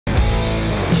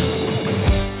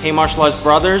Hey martial arts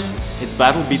brothers, it's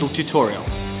Battle Beetle tutorial.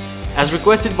 As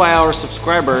requested by our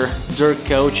subscriber Dirk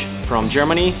Coach from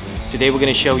Germany, today we're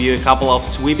going to show you a couple of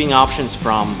sweeping options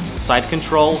from side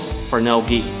control for no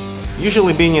gi.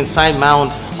 Usually being in side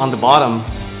mount on the bottom,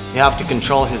 you have to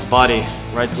control his body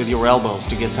right with your elbows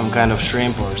to get some kind of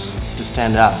shrimp or to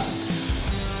stand up.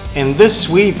 In this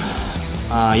sweep,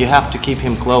 you have to keep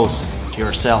him close to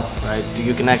yourself, right?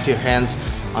 You connect your hands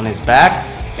on his back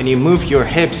and you move your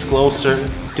hips closer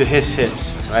to his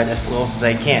hips, right? As close as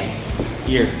I can.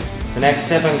 Here. The next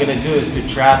step I'm gonna do is to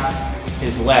trap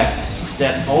his leg.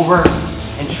 Step over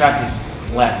and trap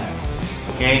his leg.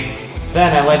 Okay?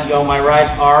 Then I let go my right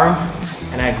arm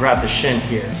and I grab the shin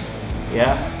here.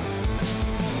 Yeah?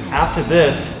 After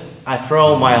this, I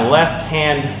throw my left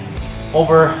hand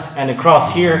over and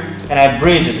across here and I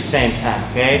bridge at the same time,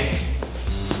 okay?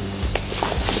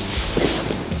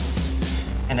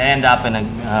 And I end up in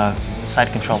a side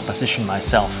control position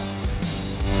myself.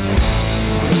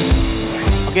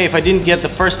 Okay, if I didn't get the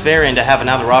first variant, I have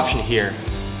another option here.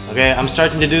 Okay, I'm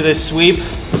starting to do this sweep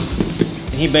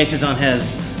and he bases on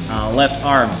his left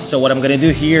arm. So what I'm gonna do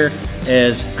here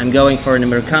is I'm going for an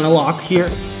Americana lock here,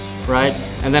 right?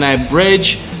 And then I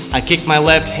bridge, I kick my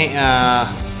left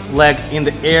leg in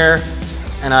the air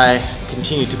and I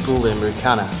continue to pull the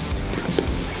Americana.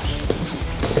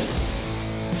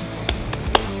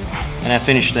 And I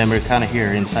finish the Americana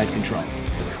here in side control.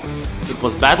 It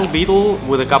was Battle Beetle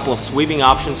with a couple of sweeping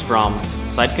options from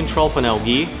side control for no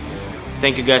gi.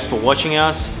 Thank you guys for watching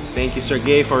us. Thank you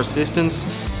Sergey for assistance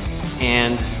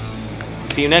and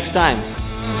see you next time.